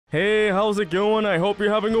Hey, how's it going? I hope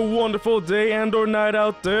you're having a wonderful day and or night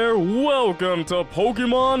out there. Welcome to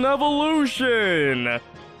Pokemon Evolution!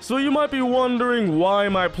 So you might be wondering, why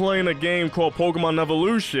am I playing a game called Pokemon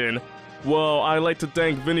Evolution? Well, I'd like to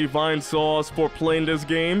thank Vinesauce for playing this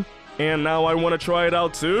game, and now I want to try it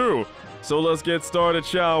out too. So let's get started,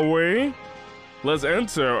 shall we? Let's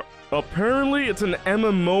enter. Apparently it's an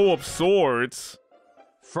MMO of sorts.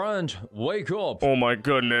 Friend, wake up! Oh my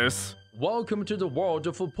goodness. Welcome to the world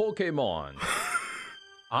of Pokémon.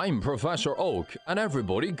 I'm Professor Oak, and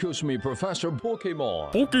everybody calls me Professor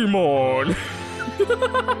Pokémon. Pokémon!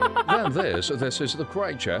 Then this is the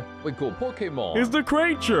creature we call Pokémon. It's the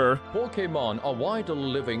creature! Pokémon are widely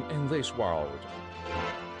living in this world.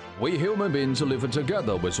 We human beings live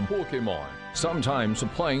together with Pokémon, sometimes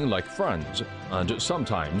playing like friends, and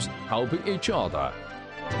sometimes helping each other.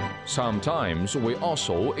 Sometimes we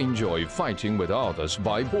also enjoy fighting with others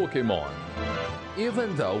by Pokémon.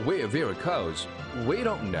 Even though we're very close, we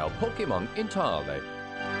don't know Pokémon entirely.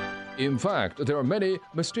 In fact, there are many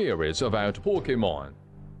mysteries about Pokémon.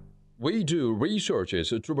 We do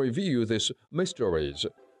researches to reveal these mysteries,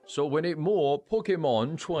 so we need more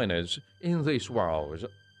Pokémon trainers in this world.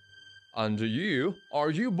 And you,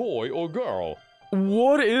 are you boy or girl?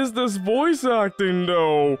 What is this voice acting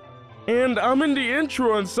though? And I'm in the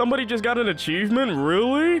intro and somebody just got an achievement?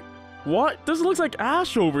 Really? What? This looks like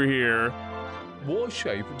Ash over here. What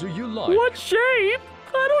shape do you like? What shape?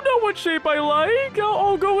 I don't know what shape I like.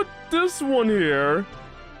 I'll go with this one here.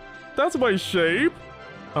 That's my shape.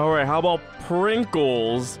 Alright, how about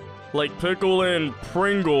Prinkles? Like pickle and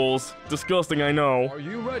Pringles. Disgusting, I know. Are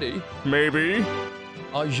you ready? Maybe.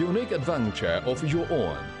 A unique adventure of your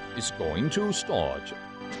own is going to start.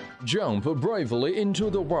 Jump bravely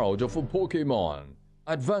into the world of Pokémon.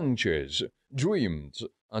 Adventures, dreams,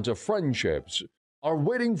 and friendships are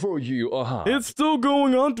waiting for you ahead. It's still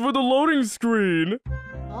going on through the loading screen.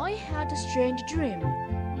 I had a strange dream.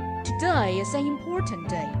 Today is an important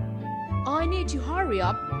day. I need to hurry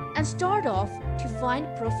up and start off to find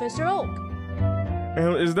Professor Oak.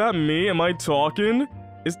 And is that me? Am I talking?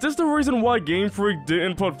 Is this the reason why Game Freak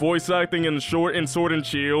didn't put voice acting in Sword and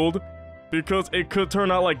Shield? Because it could turn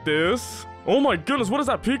out like this? Oh my goodness, what is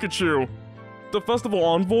that Pikachu? The Festival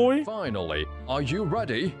Envoy? Finally, are you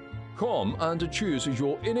ready? Come and choose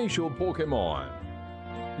your initial Pokémon.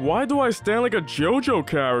 Why do I stand like a JoJo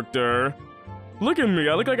character? Look at me,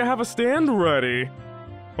 I look like I have a stand ready.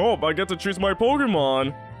 Oh, I get to choose my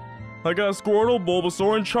Pokémon. I got Squirtle,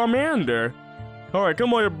 Bulbasaur, and Charmander. Alright,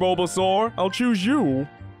 come on here, Bulbasaur. I'll choose you.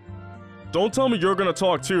 Don't tell me you're gonna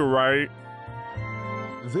talk too, right?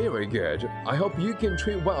 Very good. I hope you can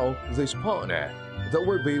treat well this partner that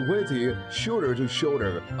will be with you shoulder to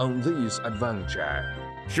shoulder on this adventure.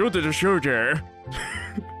 Shoulder to shoulder.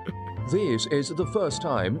 This is the first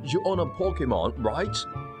time you own a Pokémon, right?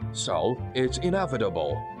 So, it's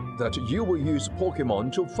inevitable that you will use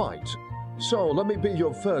Pokémon to fight. So, let me be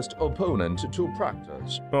your first opponent to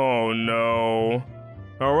practice. Oh no.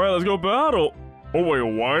 Alright, let's go battle. Oh wait,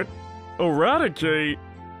 what? Eradicate?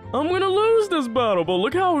 I'm gonna lose this battle, but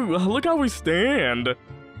look how we stand.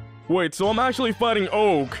 Wait, so I'm actually fighting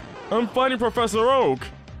Oak. I'm fighting Professor Oak.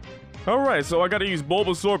 Alright, so I gotta use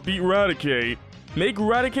Bulbasaur beat Raticate. Make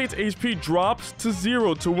Raticate's HP drops to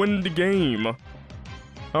 0 to win the game.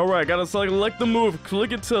 Alright, gotta select the move,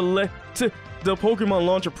 click it to the Pokemon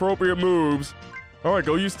launch appropriate moves. Alright,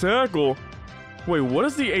 go use Tackle. Wait, what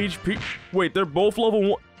is the HP? Wait, they're both level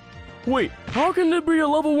 1. Wait, how can there be a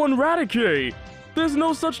level 1 Raticate? There's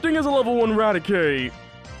no such thing as a level 1 Raticate.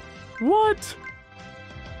 What?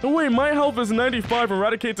 Oh, wait, my health is 95 and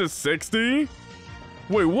Raticate's is 60?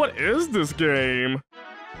 Wait, what is this game?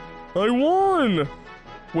 I won!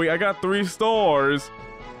 Wait, I got 3 stars.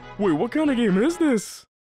 Wait, what kind of game is this?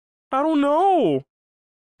 I don't know.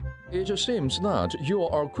 It seems that you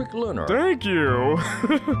are a quick learner. Thank you.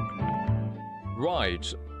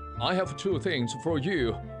 Right. I have 2 things for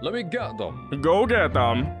you. Let me get them. Go get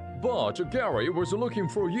them. But Gary was looking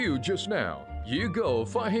for you just now. You go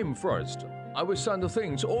find him first. I will send the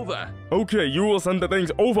things over. Okay, you will send the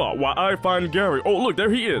things over while I find Gary. Oh, look,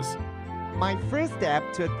 there he is. My first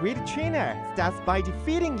step to a great trainer starts by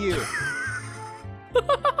defeating you.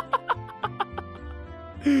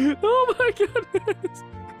 Oh my goodness.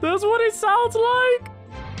 That's what it sounds like.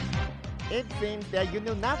 It seems that you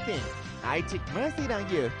know nothing. I take mercy on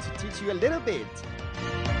you to teach you a little bit.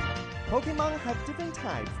 Pokemon have different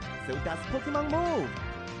types, so does Pokemon move.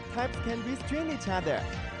 Types can restrain each other.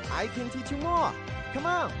 I can teach you more. Come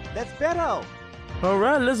on, let's battle.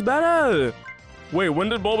 Alright, let's battle. Wait, when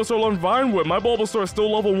did Bulbasaur learn Vine Whip? My Bulbasaur is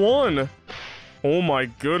still level 1. Oh my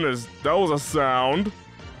goodness, that was a sound.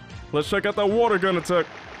 Let's check out that water gun attack.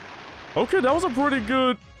 Okay, that was a pretty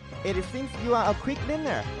good... It seems you are a quick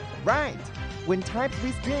learner. Right. When types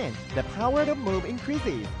restrain, the power to move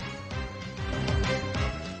increases.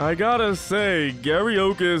 I gotta say,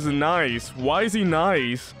 Garyoka is nice. Why is he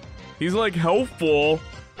nice? He's like helpful.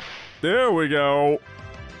 There we go.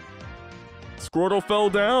 Squirtle fell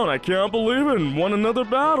down. I can't believe it and won another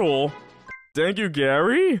battle. Thank you,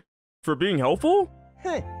 Gary, for being helpful.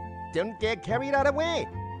 Huh. Don't get carried away.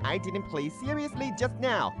 I didn't play seriously just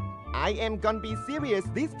now. I am gonna be serious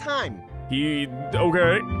this time.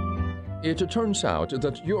 Okay. It turns out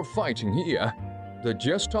that you're fighting here. The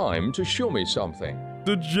just time to show me something.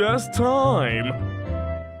 The just time.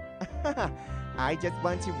 I just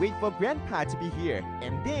want to wait for Grandpa to be here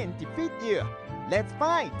and then defeat you. Let's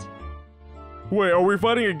fight. Wait, are we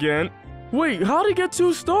fighting again? Wait, how'd he get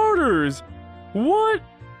 2 starters? What?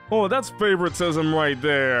 Oh, that's favoritism right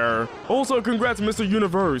there. Also, congrats, Mr.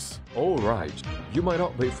 Universe. Alright, you might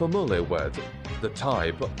not be familiar with the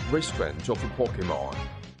type restraint of a Pokémon.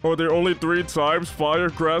 Are there only 3 types? Fire,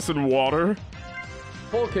 grass, and water?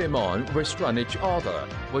 Pokémon restrain each other,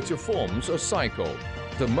 which forms a cycle.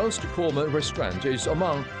 The most common restraint is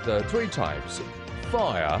among the 3 types: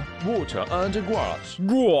 fire, water, and grass.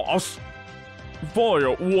 Grass.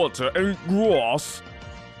 Fire, water, and grass.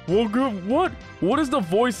 Well, good. What is the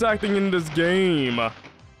voice acting in this game?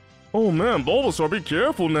 Oh man, Bulbasaur, be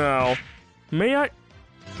careful now. May I?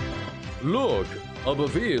 Look,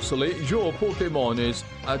 obviously your Pokémon is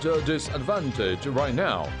at a disadvantage right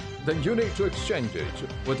now. Then you need to exchange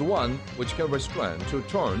it with one which can restrain to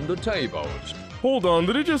turn the tables. Hold on,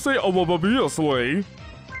 did he just say obviously?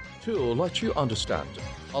 To let you understand,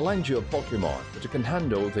 I'll lend you a Pokémon that can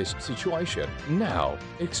handle this situation. Now,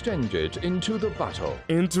 exchange it into the battle.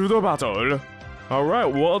 Into the battle.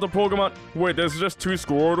 Alright, what other Pokemon? Wait, there's just 2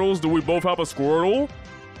 Squirtles? Do we both have a Squirtle?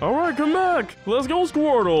 Alright, come back! Let's go,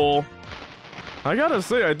 Squirtle! I gotta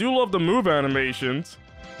say, I do love the move animations.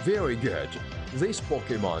 Very good. This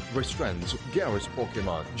Pokémon restrains Gary's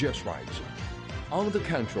Pokémon just right. On the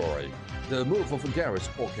contrary, the move of Gary's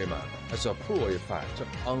Pokémon has a poor effect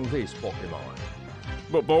on this Pokémon.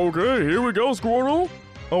 But okay, here we go, Squirtle!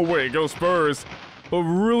 Oh wait, it goes first. But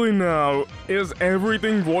really now, is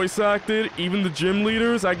everything voice acted? Even the gym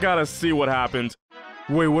leaders? I gotta see what happens.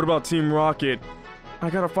 Wait, what about Team Rocket? I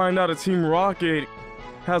gotta find out if Team Rocket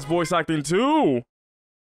has voice acting too!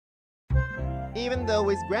 Even though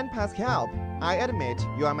with Grandpa's help, I admit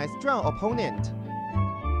you are my strong opponent.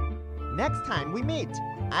 Next time we meet,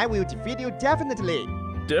 I will defeat you definitely.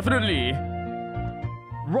 Definitely.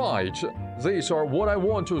 Right, these are what I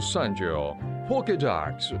want to send you.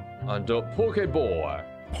 Pokédex and a Pokéball.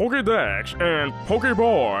 Pokédex and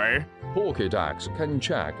Pokéball. Pokédex can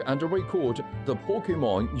check and record the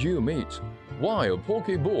Pokémon you meet, while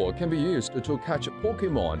Pokéball can be used to catch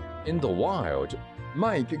Pokémon in the wild.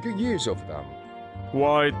 Make good use of them.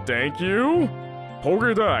 Why, thank you.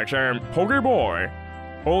 Pokédex and Pokéball.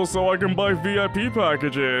 Also, I can buy VIP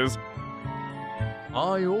packages.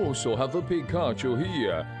 I also have a Pikachu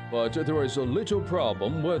here, but there is a little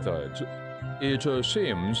problem with it. It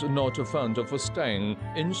seems not fond of staying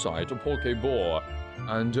inside a Pokéball,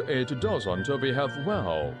 and it doesn't behave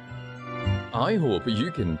well. I hope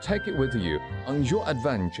you can take it with you on your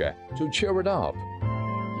adventure to cheer it up.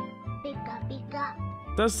 Pika pika.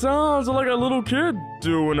 That sounds like a little kid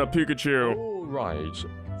doing a Pikachu. Alright,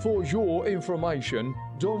 for your information,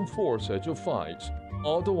 don't force it to fight,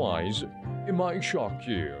 otherwise it might shock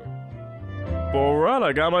you. Alright,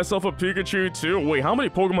 I got myself a Pikachu too. Wait, how many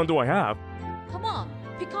Pokemon do I have? Come on,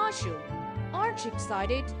 Pikachu. Aren't you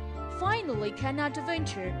excited? Finally can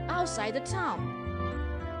adventure outside the town.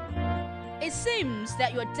 It seems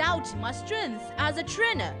that you're doubting my strength as a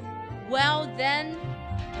trainer. Well then,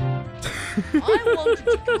 I want to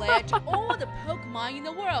declare to all the Pokemon in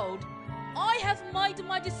the world, I have made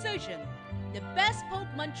my decision. The best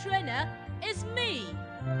Pokemon trainer is me.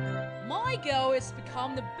 My goal is to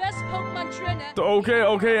become the best Pokemon trainer.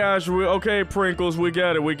 Okay, Ash. Okay, Prinkles. We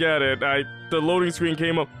get it. The loading screen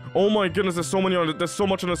came up. Oh my goodness, there's so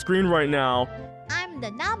much on the screen right now. I'm the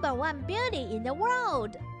 #1 beauty in the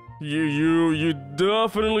world. You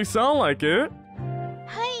definitely sound like it.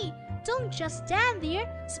 Hey, don't just stand there.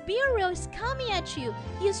 Spearow is coming at you.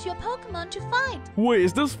 Use your Pokemon to fight. Wait,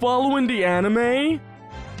 is this following the anime?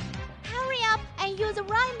 Hurry up and use the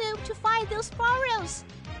right move to fight those Spearows.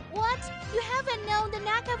 What? You haven't known the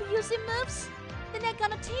knack of using moves? Then I'm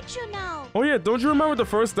gonna teach you now. Oh yeah, don't you remember the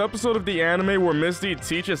first episode of the anime where Misty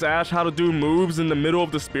teaches Ash how to do moves in the middle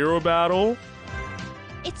of the Spearow battle?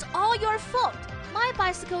 It's all your fault. My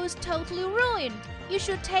bicycle is totally ruined. You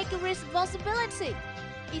should take responsibility.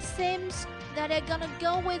 It seems that they're gonna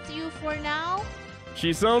go with you for now.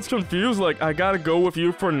 She sounds confused, like I gotta go with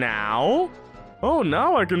you for now? Oh,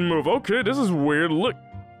 now I can move. Okay, this is weird. Look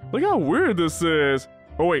how weird this is.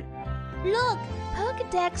 Oh, wait. Look,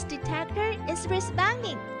 Pokédex detector is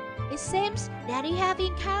responding. It seems that you have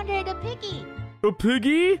encountered a piggy. A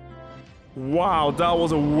piggy? Wow, that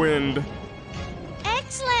was a wind.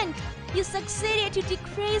 Excellent! You succeeded to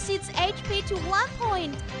decrease its HP to 1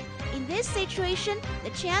 point. In this situation, the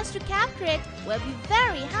chance to capture it will be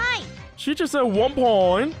very high. She just said 1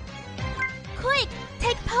 point. Quick,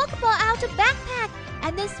 take Pokeball out of backpack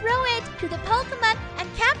and then throw it to the Pokemon and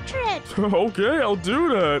capture it. Okay, I'll do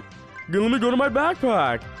that. Okay, let me go to my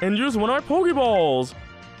backpack and use one of my Pokeballs.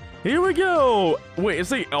 Here we go. Wait, it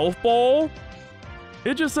say Elf Ball?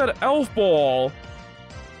 It just said Elf Ball.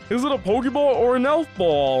 Is it a Pokeball or an Elf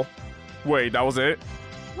Ball? Wait, that was it?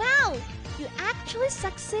 Wow, you actually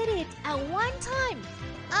succeeded at 1 time.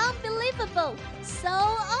 Unbelievable. So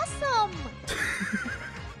awesome.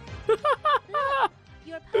 Look,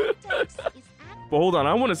 your Pokédex is active. But hold on,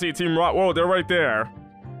 I want to see Team Rock. Whoa, they're right there.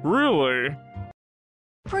 Really?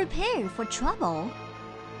 Prepare for trouble.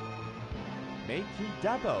 Make you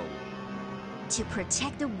double. To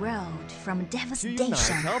protect the world from To unite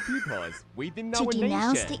devastation. our peoples within To our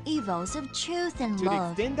denounce nation. the evils of truth and To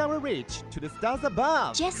love. extend our reach to the stars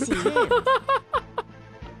above. Jesse.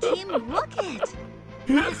 Team Rocket.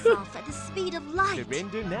 Blast off at the speed of light.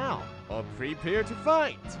 Surrender now or prepare to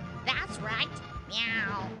fight. That's right.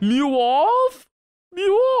 Meow. Mew off?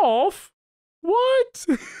 Mew off? What?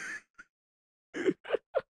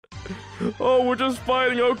 Oh, we're just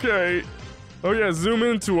fighting, okay. Oh yeah, zoom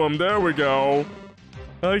into him, there we go.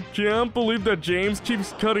 I can't believe that James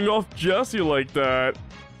keeps cutting off Jesse like that.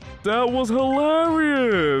 That was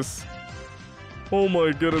hilarious. Oh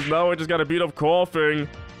my goodness, now I just gotta beat up coughing.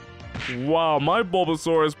 Wow, my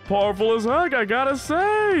Bulbasaur is powerful as heck, I gotta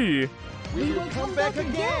say. We will come back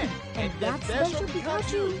again, And that special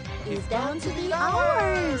Pikachu is down to be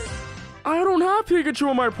ours. I don't have Pikachu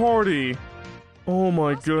in my party. Oh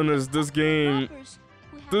my goodness, this game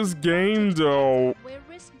though.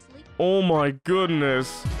 Oh my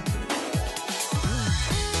goodness.